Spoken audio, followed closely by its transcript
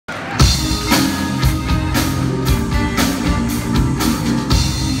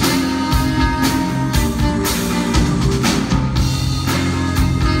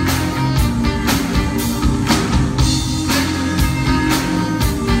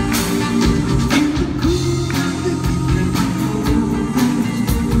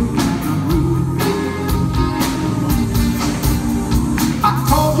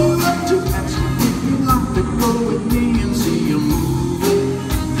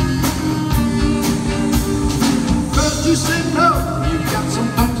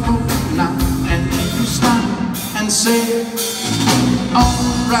say,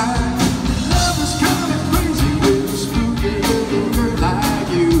 alright. Love is kind of crazy with a spooky little girl like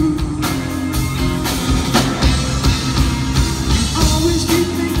you. You always keep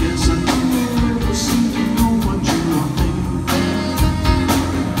me guessing, I never seem to know what you are thinking.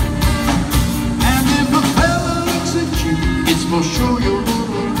 And if a fella looks at you, it's for sure your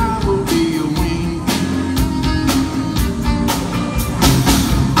little eye will be a wing.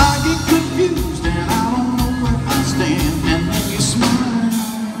 I get confused and I don't know where I stand, and then you smile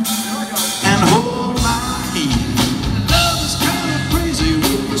and hold my hand. Love is kind of crazy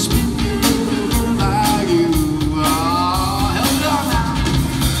with a spooky little girl like you. Oh, help it out now.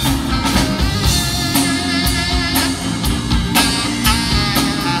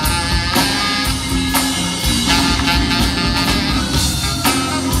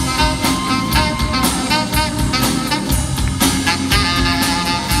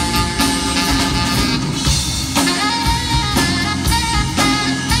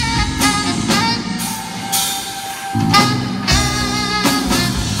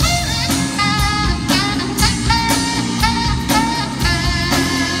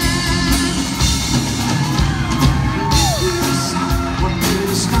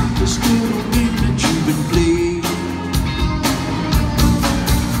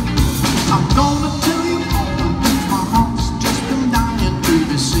 I'm gonna tell you all the things my heart's just been dying to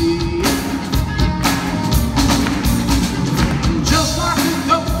be seen. Just like a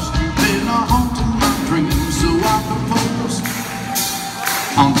ghost, you've been a haunting my dreams, so I propose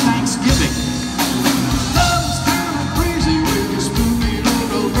on Thanksgiving. Love's kind of crazy with a spooky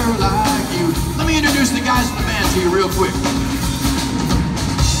little girl like you. Let me introduce the guys in the band to you real quick.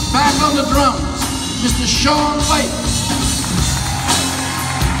 Back on the drums, Mr. Sean White.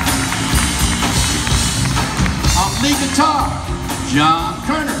 On lead guitar, John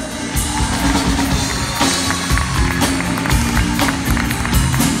Kerner.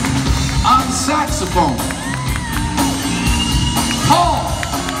 On saxophone, Paul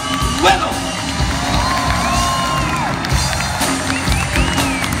Whittle.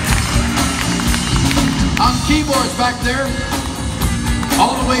 On keyboards back there,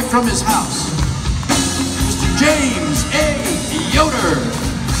 all the way from his house, Mr. James A. Yoder.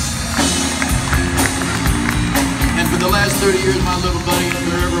 And for the last 30 years, my little buddy,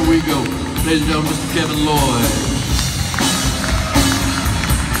 wherever we go, ladies and gentlemen, Mr. Kevin Lloyd.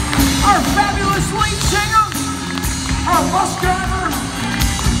 Our fabulous lead singer, our bus driver,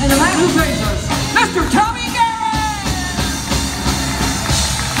 and the man who pays us, Mr. Tommy Garrett!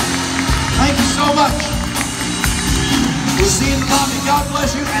 Thank you so much. We'll see you in the lobby. God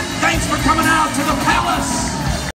bless you, and thanks for coming out to the Palace.